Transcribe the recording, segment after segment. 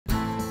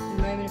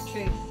moment of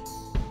truth.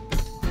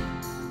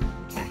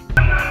 Okay.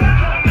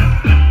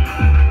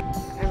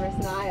 Emrys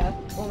and I are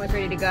almost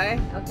ready to go.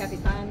 El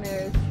Capitan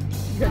there is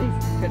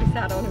ready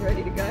saddled and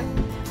ready to go.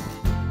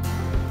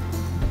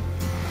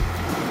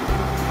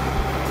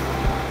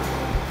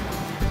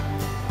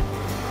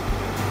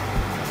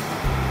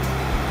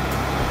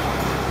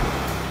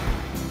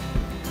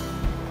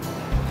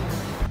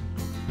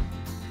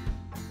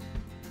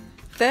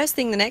 First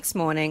thing the next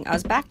morning, I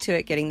was back to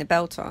it getting the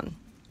belt on.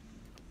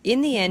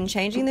 In the end,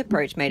 changing the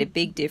approach made a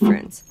big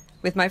difference.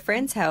 With my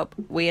friend's help,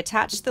 we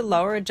attached the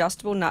lower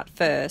adjustable nut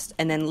first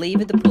and then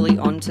levered the pulley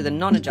onto the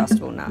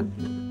non-adjustable nut.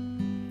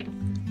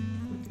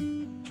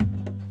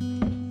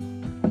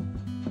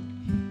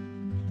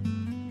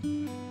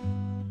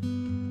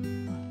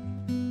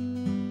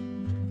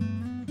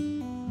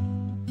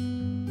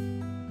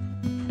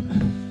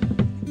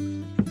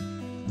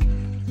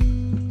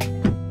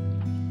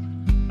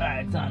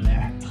 It's on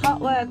there. It's hot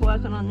work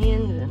working on the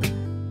engine.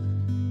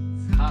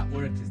 It's hot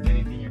work, just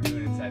anything you're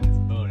doing inside this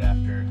boat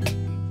after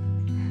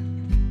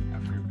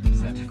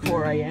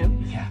 4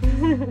 a.m. Yeah.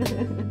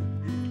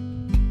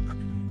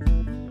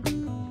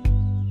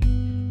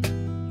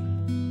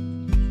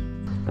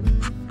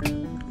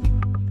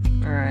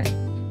 Alright.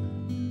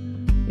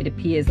 It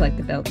appears like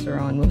the belts are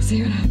on. We'll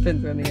see what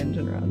happens when the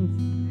engine runs.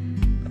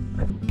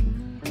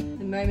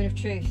 The moment of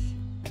truth.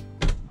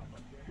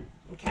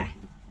 Okay.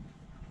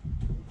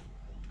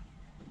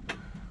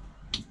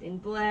 It's been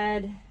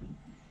bled.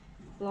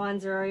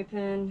 Blinds are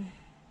open.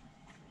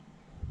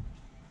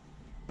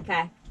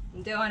 Okay,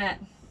 I'm doing it.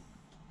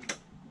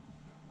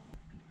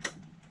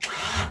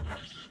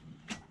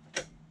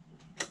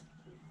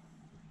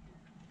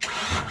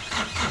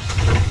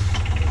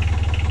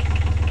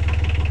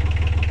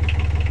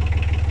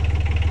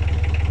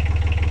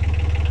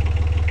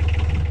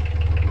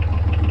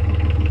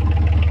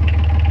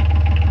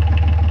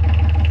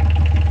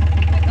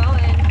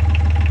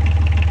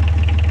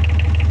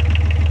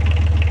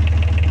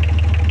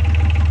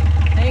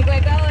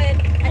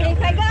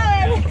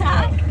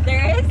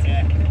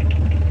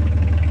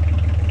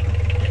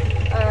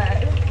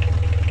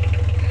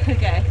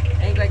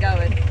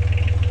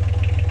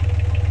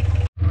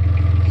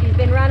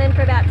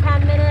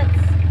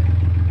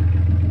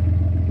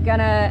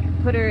 Gonna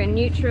put her in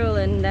neutral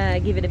and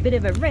give it a bit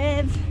of a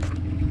rev.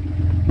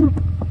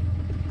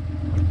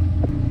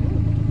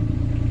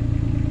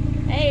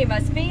 Hey, my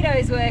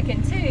speedo's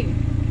working too.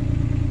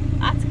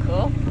 That's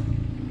cool.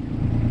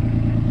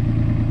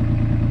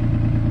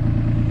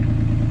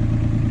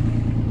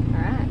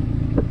 Alright.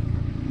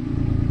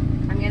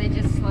 I'm gonna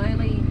just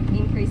slowly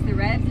increase the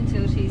revs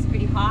until she's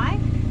pretty high,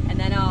 and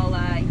then I'll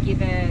give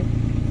her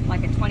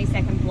like a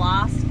 20-second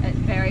blast at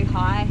very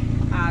high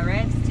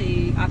revs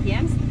to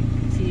RPMs.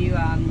 To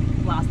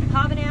blast the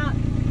carbon out,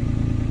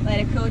 let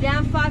her cool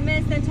down 5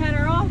 minutes, then turn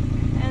her off,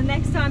 and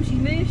next time she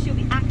moves, she'll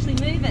be actually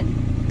moving.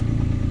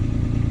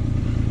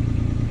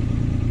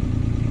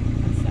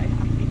 I'm so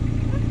happy.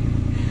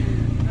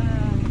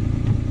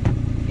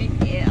 Good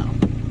deal.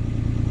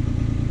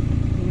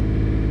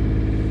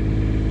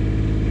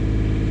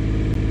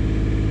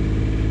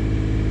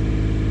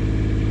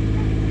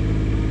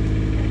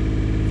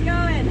 It's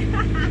going.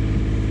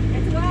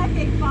 It's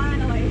working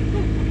finally.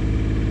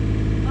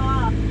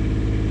 Oh.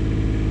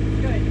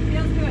 Good.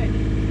 Feels good.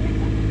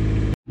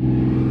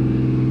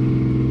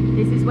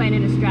 This is when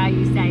in Australia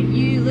you say,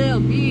 "You little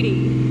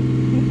beauty."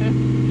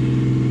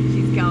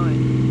 She's going.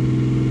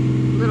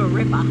 Little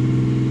ripper.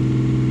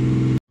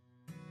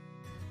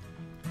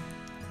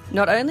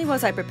 Not only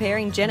was I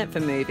preparing Janet for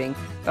moving,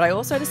 but I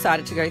also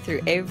decided to go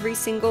through every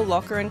single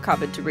locker and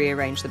cupboard to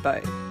rearrange the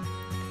boat.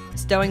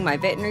 Stowing my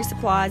veterinary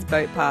supplies,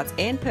 boat parts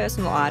and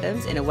personal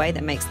items in a way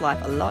that makes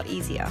life a lot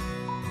easier.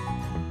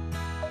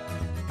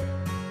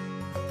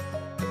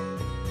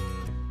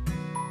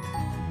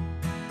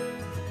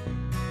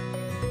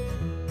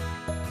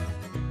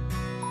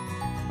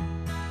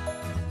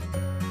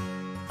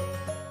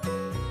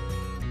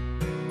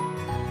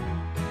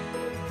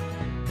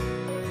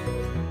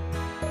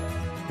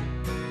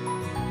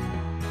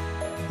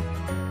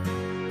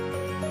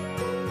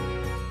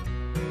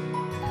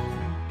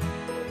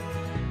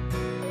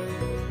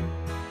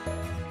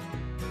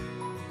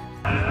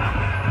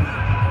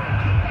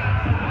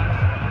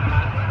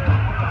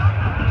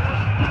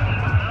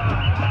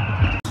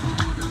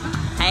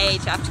 Hey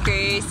Chuffed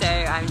crew, so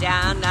I'm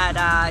down at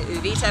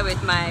Uvita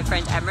with my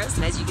friend Emrys,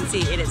 and as you can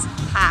see it is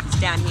packed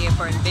down here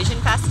for Envision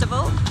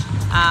Festival.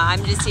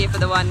 I'm just here for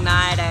the one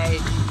night.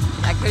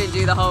 I couldn't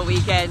do the whole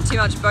weekend, too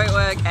much boat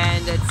work,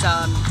 and it's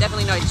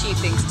definitely not a cheap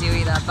thing to do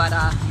either, but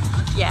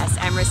yes,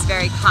 Emrys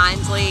very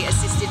kindly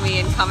assisted me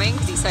in coming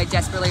because he so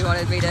desperately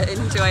wanted me to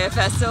enjoy a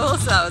festival,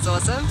 so that was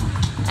awesome.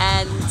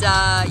 And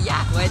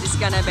yeah, we're just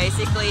gonna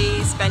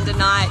basically spend a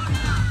night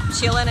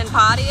chilling and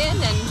partying,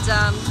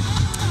 and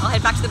I'll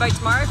head back to the boat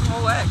tomorrow for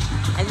more work,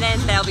 and then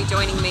they'll be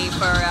joining me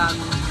for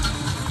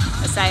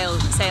a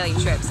sailing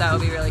trip, so it'll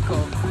be really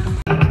cool.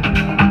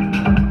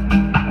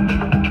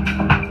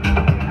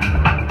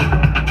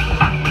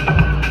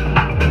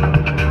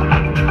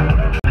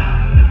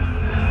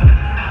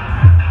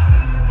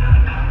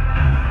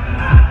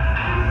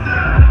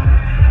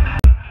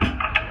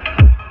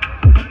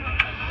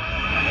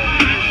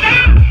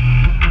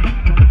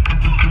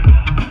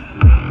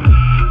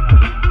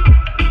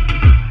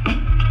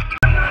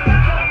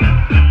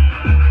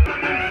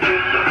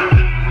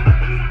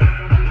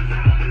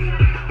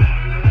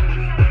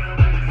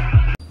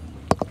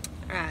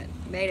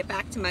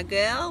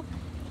 girl.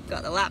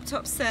 Got the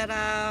laptop set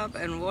up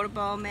and water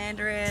bowl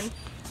mandarin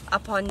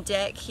up on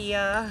deck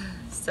here.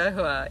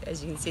 So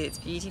as you can see, it's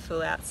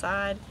beautiful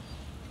outside.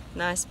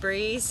 Nice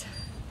breeze.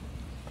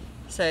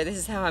 So this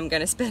is how I'm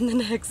going to spend the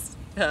next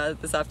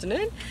this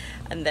afternoon,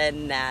 and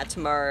then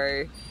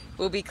tomorrow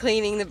we'll be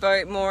cleaning the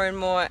boat more and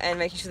more and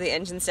making sure the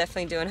engine's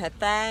definitely doing her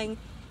thing,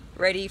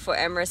 ready for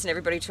Emrys and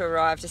everybody to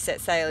arrive to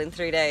set sail in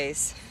 3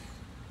 days.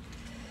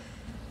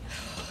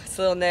 It's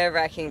a little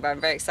nerve-wracking, but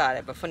I'm very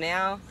excited. But for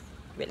now,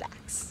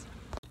 relax.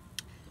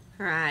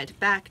 Alright,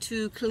 back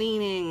to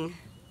cleaning.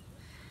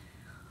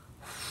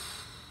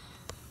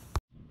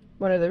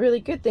 One of the really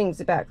good things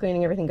about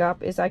cleaning everything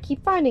up is I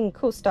keep finding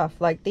cool stuff,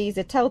 like these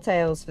are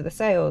telltales for the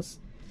sails,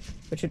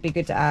 which would be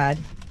good to add.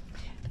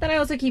 But then I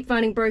also keep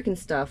finding broken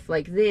stuff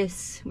like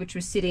this, which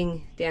was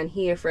sitting down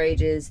here for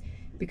ages,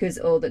 because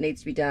all that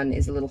needs to be done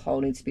is a little hole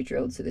needs to be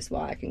drilled so this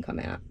wire can come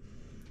out.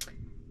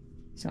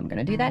 So I'm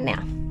going to do that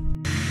now.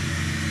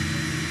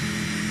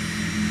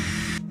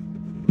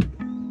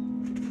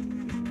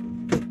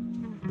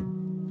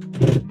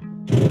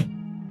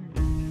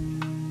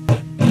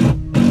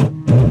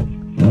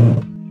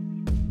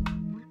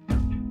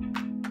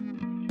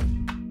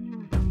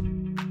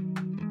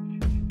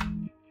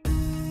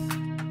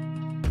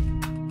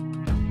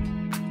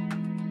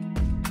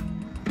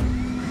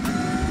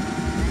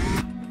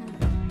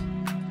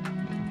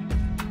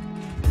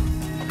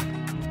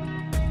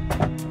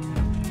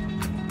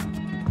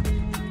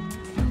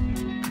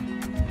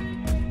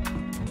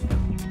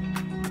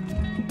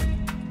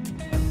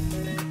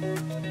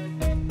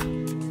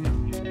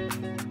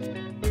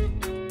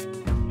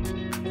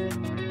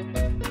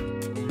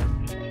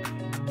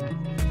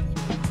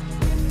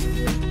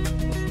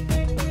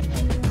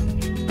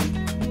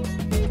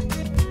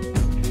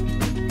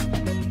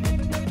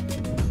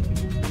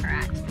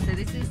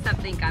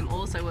 I'm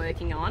also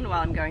working on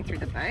while I'm going through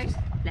the boat.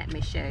 Let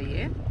me show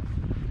you.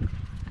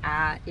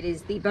 It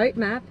is the boat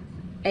map,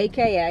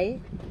 aka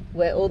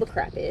where all the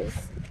crap is,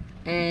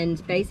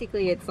 and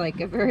basically it's like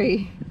a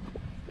very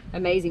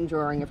amazing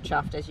drawing of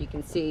Chuffed, as you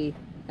can see,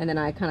 and then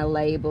I kind of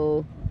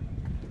label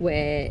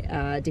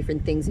where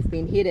different things have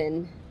been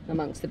hidden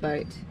amongst the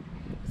boat.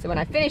 So when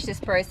I finish this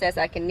process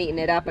I can neaten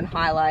it up and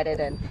highlight it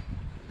and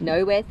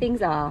know where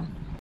things are.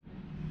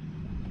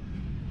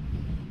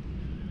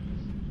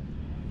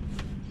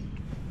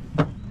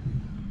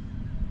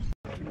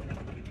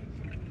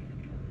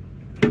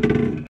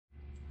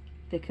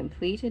 The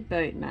completed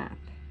boat map.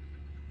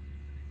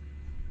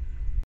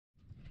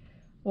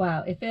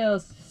 Wow, it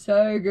feels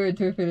so good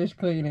to finish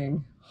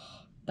cleaning.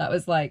 That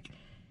was like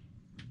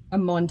a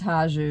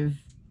montage of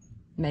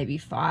maybe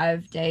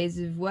 5 days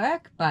of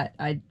work, but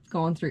I'd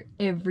gone through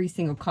every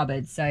single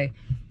cupboard. So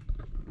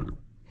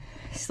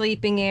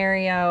sleeping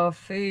area,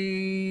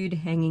 food,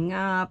 hanging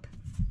up,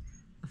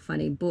 a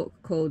funny book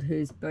called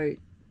Whose Boat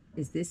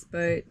Is This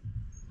Boat?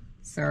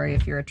 Sorry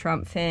if you're a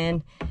Trump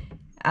fan.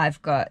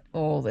 I've got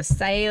all the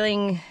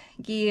sailing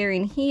gear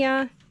in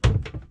here.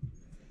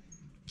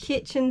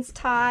 Kitchen's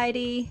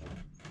tidy.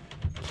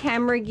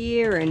 Camera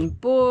gear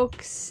and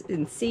books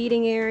and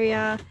seating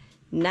area.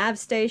 Nav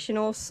station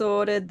all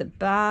sorted. The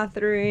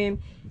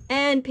bathroom.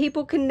 And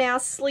people can now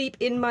sleep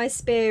in my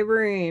spare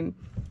room.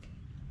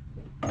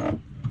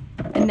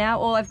 And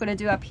now all I've got to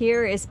do up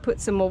here is put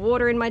some more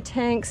water in my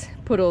tanks.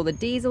 Put all the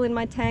diesel in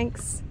my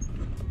tanks.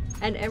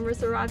 And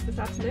Emrys arrives this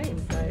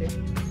afternoon, so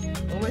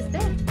almost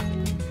there.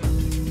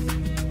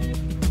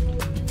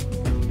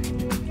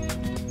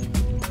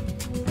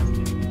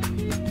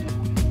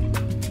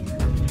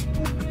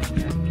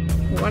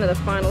 One of the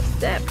final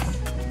steps.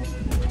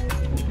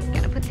 Just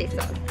gonna put this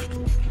on.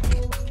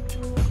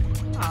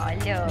 Oh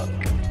look,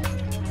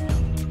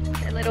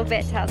 a little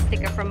vet tail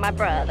sticker from my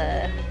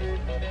brother.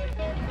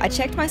 I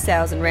checked my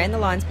sails and ran the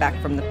lines back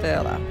from the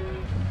furler.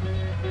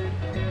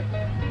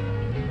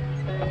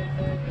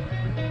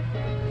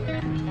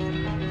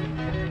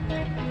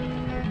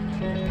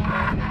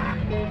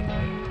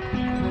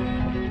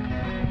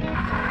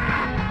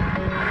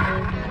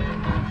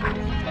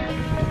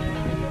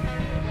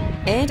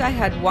 And I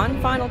had one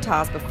final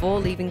task before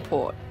leaving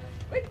port.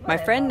 My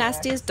friend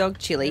Nastia's dog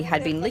Chili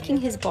had been licking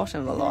his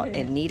bottom a lot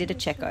and needed a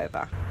check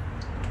over.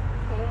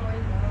 Oh my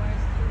gosh,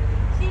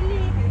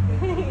 Chili.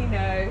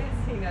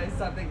 He knows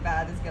something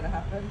bad is going to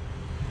happen.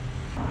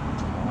 Oh,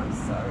 I'm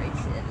sorry,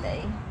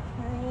 Chili.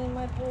 Hey,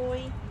 my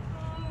boy.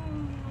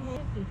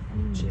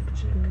 Check.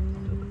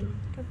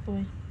 Good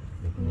boy.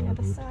 On the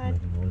other side.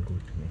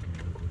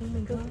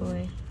 Good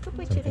boy. Good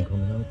boy, Chili.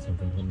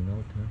 Something coming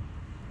out, huh?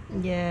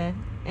 Yeah,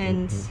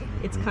 and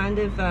it's kind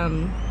of,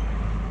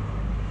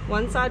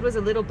 one side was a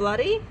little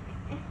bloody,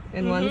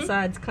 and one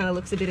side kind of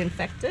looks a bit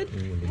infected.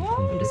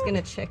 I'm just going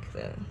to check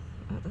the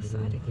other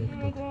side again. Oh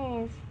my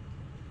gosh.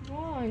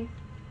 Why?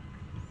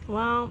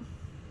 Well,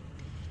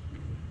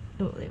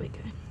 oh, there we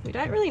go. We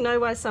don't really know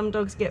why some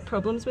dogs get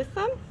problems with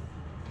them.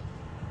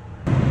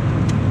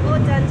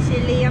 Well done,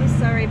 Chili. I'm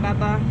sorry,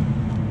 Baba.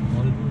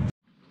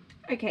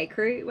 Okay,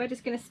 crew, we're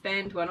just going to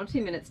spend 1 or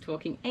 2 minutes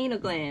talking anal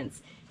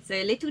glands. So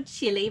little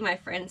Chili, my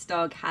friend's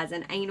dog, has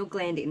an anal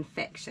gland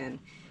infection.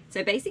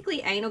 So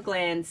basically anal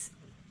glands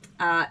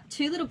are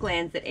two little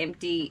glands that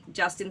empty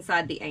just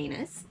inside the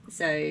anus.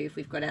 So if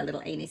we've got our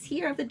little anus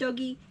here of the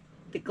doggy,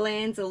 the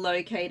glands are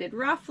located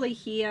roughly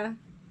here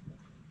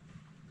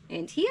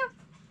and here.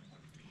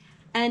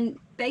 And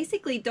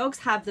basically dogs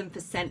have them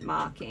for scent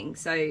marking.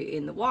 So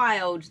in the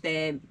wild,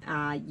 they're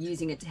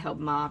using it to help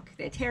mark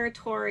their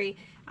territory,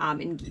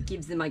 and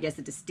gives them, I guess,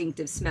 a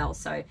distinctive smell.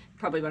 So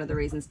probably one of the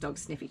reasons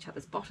dogs sniff each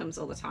other's bottoms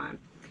all the time.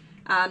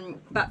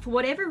 But for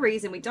whatever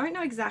reason, we don't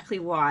know exactly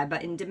why,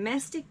 but in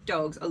domestic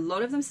dogs, a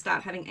lot of them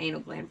start having anal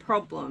gland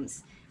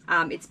problems.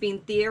 It's been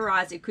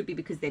theorized it could be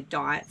because their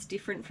diet's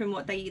different from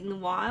what they eat in the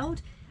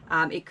wild.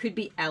 It could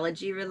be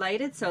allergy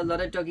related. So a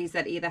lot of doggies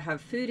that either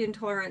have food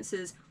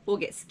intolerances or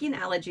get skin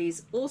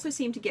allergies also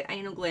seem to get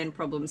anal gland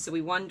problems. So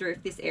we wonder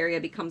if this area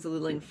becomes a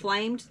little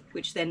inflamed,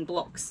 which then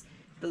blocks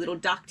the little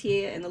duct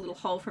here and the little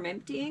hole from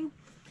emptying.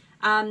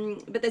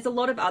 But there's a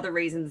lot of other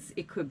reasons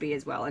it could be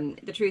as well, and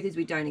the truth is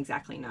we don't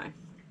exactly know.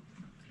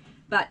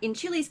 But in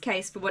Chili's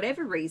case, for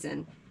whatever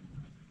reason,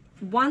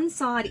 one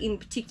side in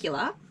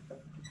particular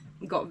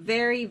got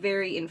very,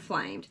 very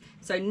inflamed.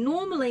 So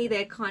normally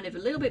they're kind of a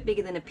little bit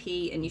bigger than a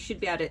pea and you should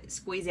be able to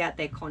squeeze out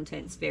their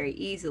contents very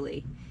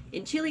easily.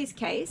 In Chili's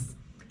case,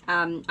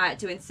 I had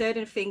to insert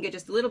a finger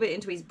just a little bit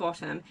into his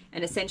bottom,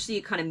 and essentially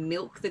you kind of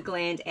milk the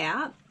gland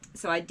out.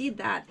 So I did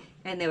that,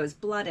 and there was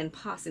blood and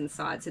pus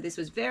inside. So this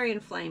was very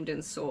inflamed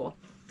and sore.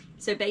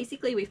 So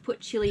basically we've put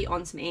Chili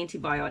on some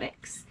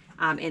antibiotics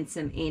and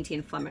some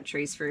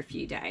anti-inflammatories for a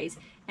few days.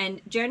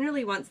 And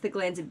generally once the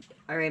glands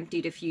are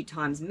emptied a few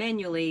times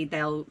manually,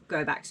 they'll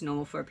go back to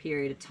normal for a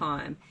period of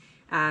time.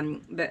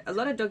 But a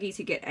lot of doggies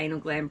who get anal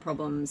gland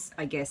problems,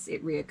 I guess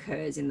it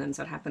reoccurs in them,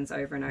 so it happens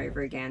over and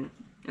over again.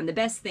 And the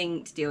best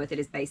thing to deal with it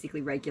is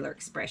basically regular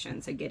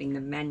expression, so getting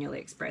them manually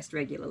expressed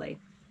regularly.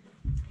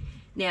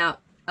 Now,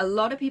 a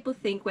lot of people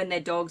think when their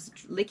dog's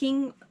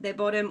licking their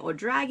bottom or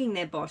dragging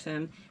their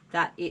bottom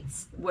that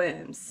it's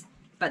worms.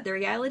 But the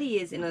reality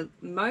is in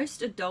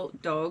most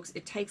adult dogs,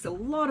 it takes a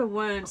lot of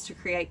worms to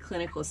create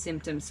clinical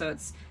symptoms. So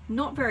it's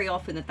not very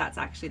often that that's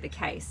actually the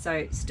case.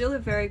 So still a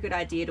very good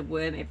idea to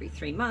worm every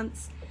 3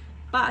 months.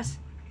 But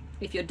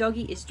if your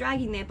doggy is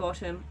dragging their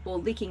bottom or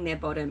licking their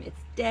bottom, it's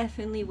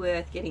definitely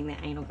worth getting their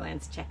anal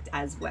glands checked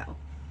as well.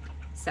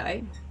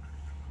 So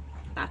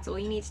that's all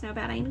you need to know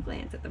about anal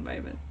glands at the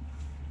moment.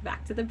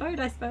 Back to the boat,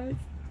 I suppose.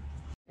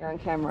 You're on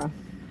camera.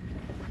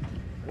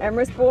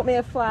 Emrys bought me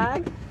a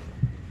flag.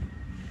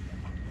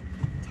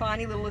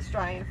 Tiny little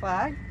Australian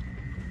flag.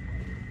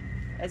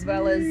 As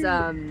well as,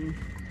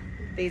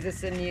 these are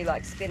some new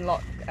like spin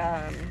lock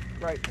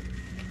rope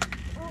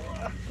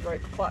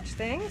clutch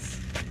things.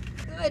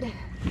 Good.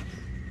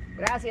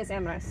 Gracias,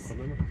 Emrys.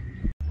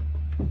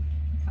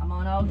 Come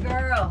on, old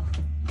girl.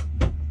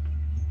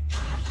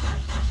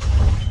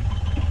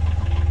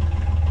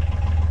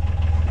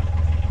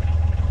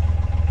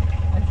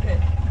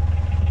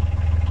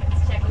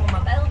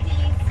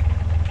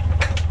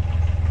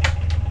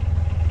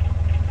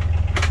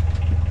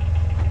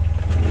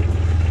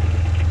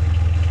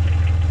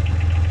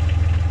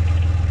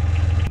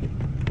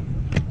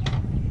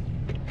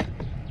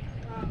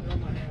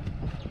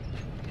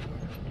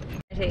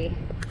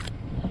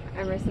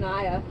 Emrys and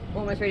I are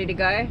almost ready to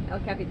go. El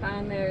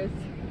Capitan there's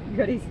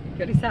got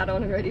his hat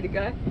on and ready to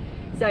go.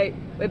 So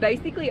we're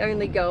basically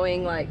only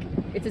going like,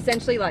 it's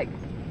essentially like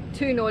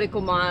 2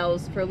 nautical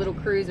miles for a little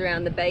cruise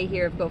around the bay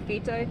here of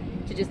Golfito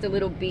to just a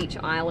little beach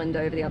island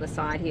over the other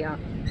side here.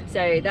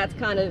 So that's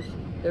kind of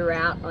the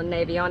route on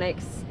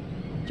Navionics.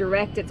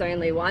 Direct, it's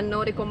only 1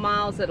 nautical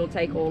mile, so it'll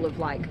take all of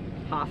like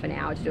half an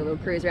hour to do a little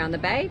cruise around the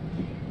bay.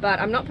 But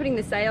I'm not putting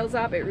the sails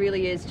up, it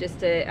really is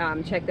just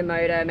to check the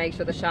motor, make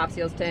sure the shaft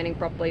seal's turning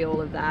properly,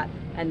 all of that.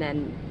 And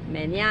then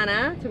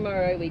mañana,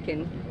 tomorrow, we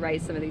can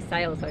raise some of these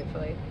sails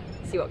hopefully,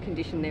 see what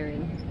condition they're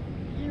in.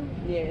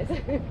 Yes. I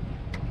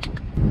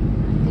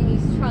think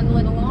he's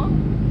trundling along.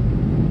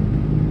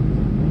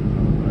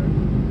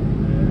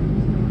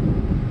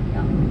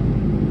 Yeah.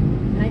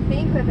 And I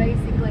think we're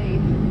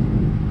basically,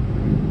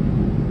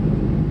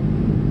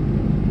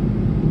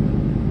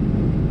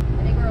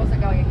 I think we're also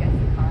going against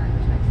the current,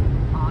 which makes it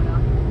harder.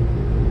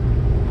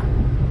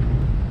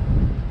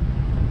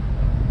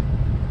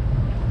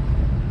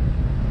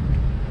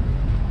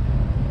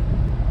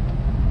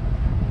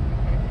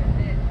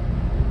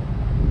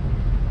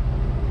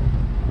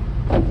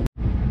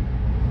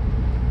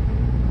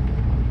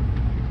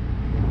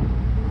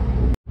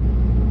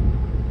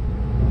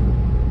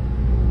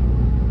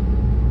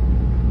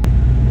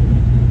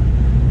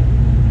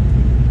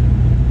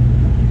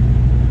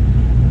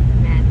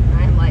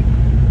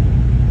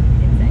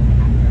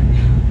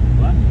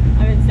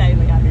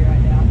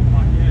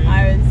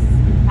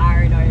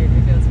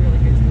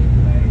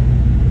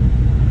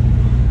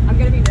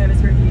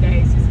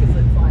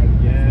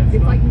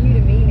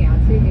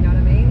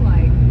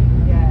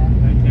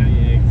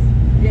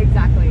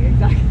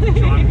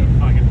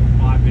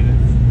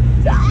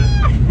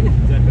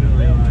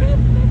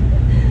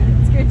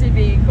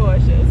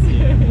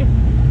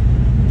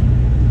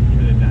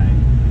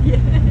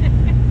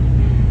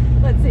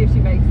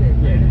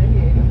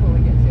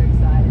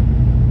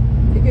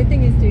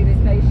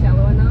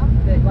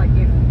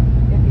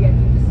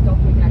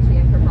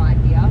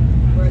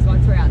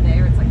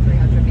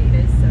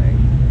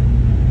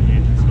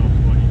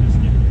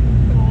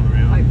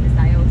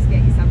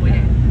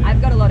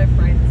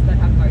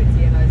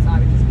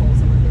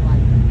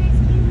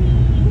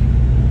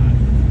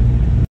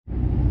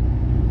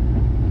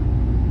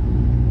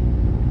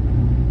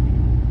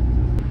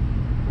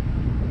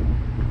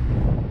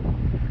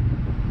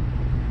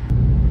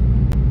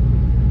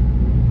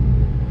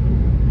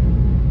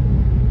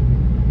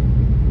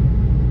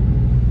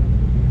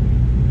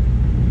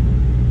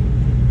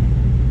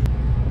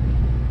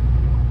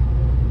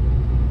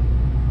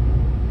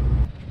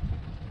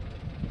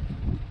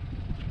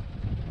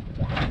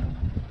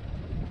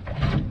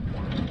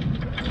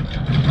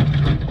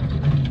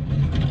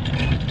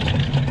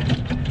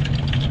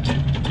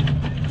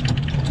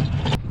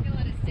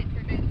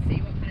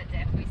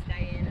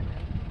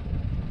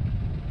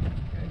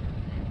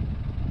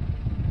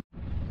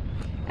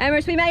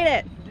 Emrys, we made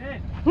it! Yeah.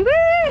 Woo!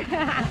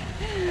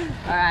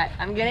 Alright,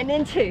 I'm getting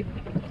into.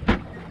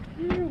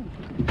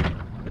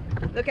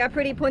 Look how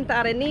pretty Punta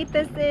Arenas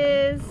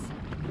is.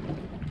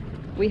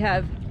 We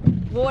have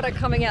water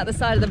coming out the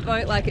side of the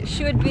boat like it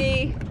should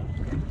be.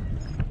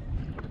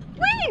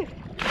 Woo!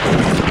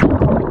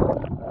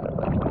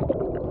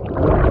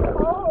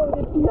 Oh,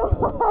 it's nice!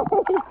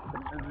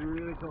 It's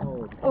really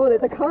cold. Oh,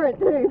 there's a current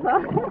too.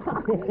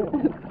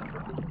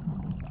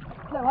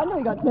 No wonder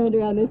we got turned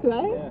around this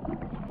way. Yeah.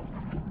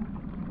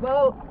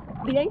 Well,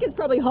 the anchor's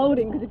probably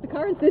holding because if the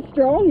current's this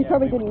strong, you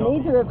probably didn't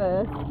need to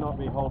reverse. We would not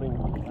be holding.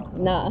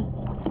 Nah.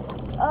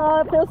 Oh,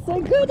 it feels so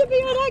good to be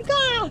on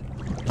anchor!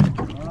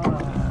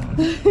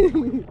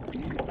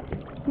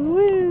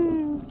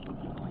 Woo!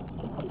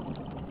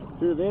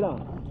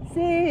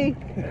 See,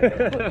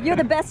 you're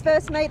the best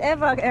first mate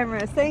ever,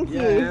 Emrys. Thank you.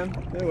 Yeah,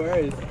 no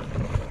worries.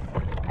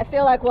 I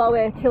feel like while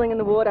we're chilling in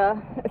the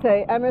water,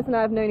 so Emrys and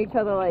I have known each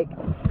other like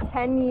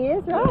 10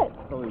 years, right?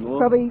 Yeah, probably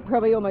more.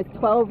 Probably almost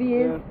 12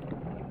 years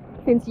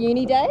since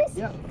uni days.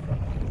 Yeah.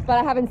 But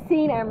I haven't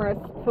seen Emrys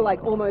for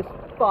like almost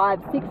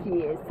 5-6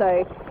 years.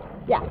 So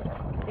yeah,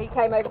 he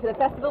came over to the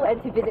festival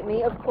and to visit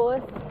me, of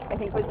course. I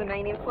think was the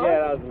main influence. Yeah,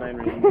 that was the main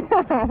reason.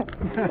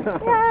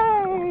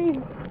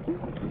 Yay!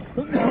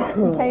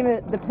 You came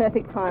at the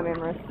perfect time,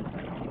 Emrys.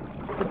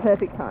 The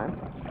perfect time.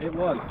 It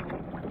was.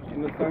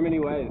 In so many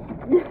ways.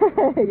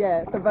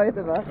 Yeah, for both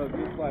of us. So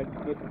just like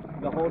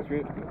the whole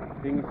trip,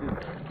 things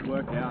just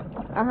worked out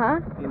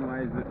in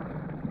ways that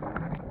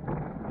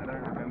I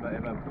don't remember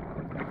ever.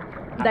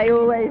 They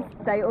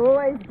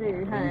always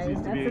do, hey?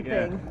 used to That's be, the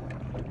yeah. thing.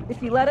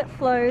 If you let it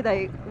flow,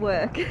 they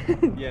work.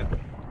 Yeah.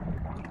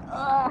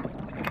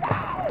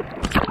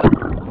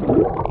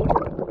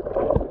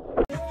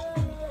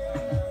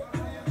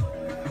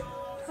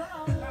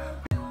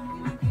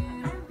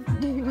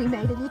 We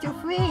made a little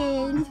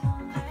friend.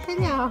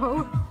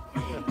 Hello.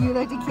 You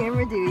like the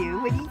camera, do you?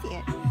 What is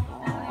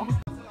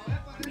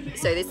it?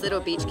 So this little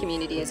beach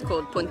community is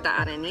called Punta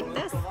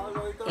Arenas,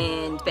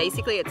 and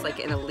basically it's like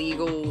an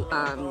illegal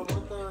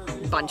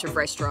bunch of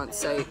restaurants.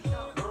 So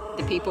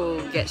the people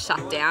get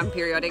shut down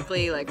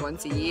periodically, like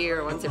once a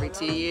year or once every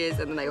 2 years,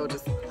 and then they all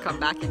just come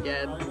back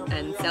again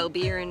and sell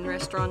beer and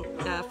restaurant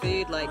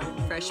food, like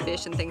fresh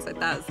fish and things like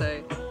that.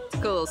 So it's a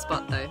cool little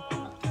spot though.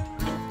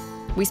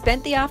 We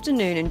spent the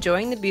afternoon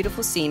enjoying the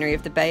beautiful scenery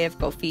of the Bay of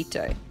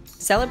Golfito,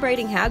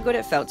 celebrating how good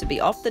it felt to be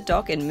off the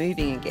dock and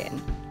moving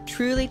again.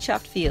 Truly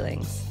chuffed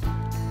feelings.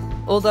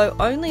 Although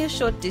only a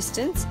short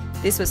distance,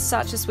 this was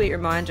such a sweet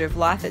reminder of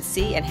life at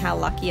sea and how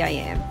lucky I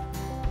am.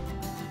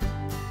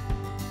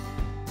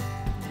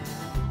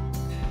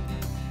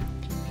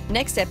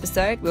 Next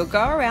episode, we'll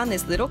go around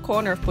this little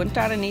corner of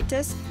Punta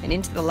Arenas and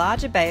into the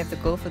larger bay of the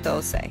Golfo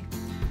Dulce.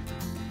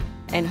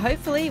 And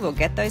hopefully we'll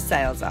get those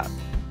sails up.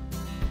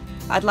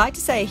 I'd like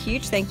to say a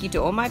huge thank you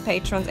to all my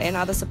patrons and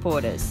other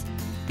supporters.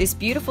 This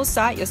beautiful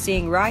sight you're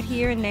seeing right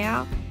here and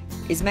now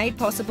is made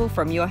possible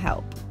from your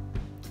help.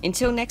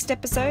 Until next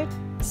episode,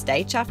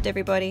 stay chuffed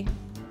everybody.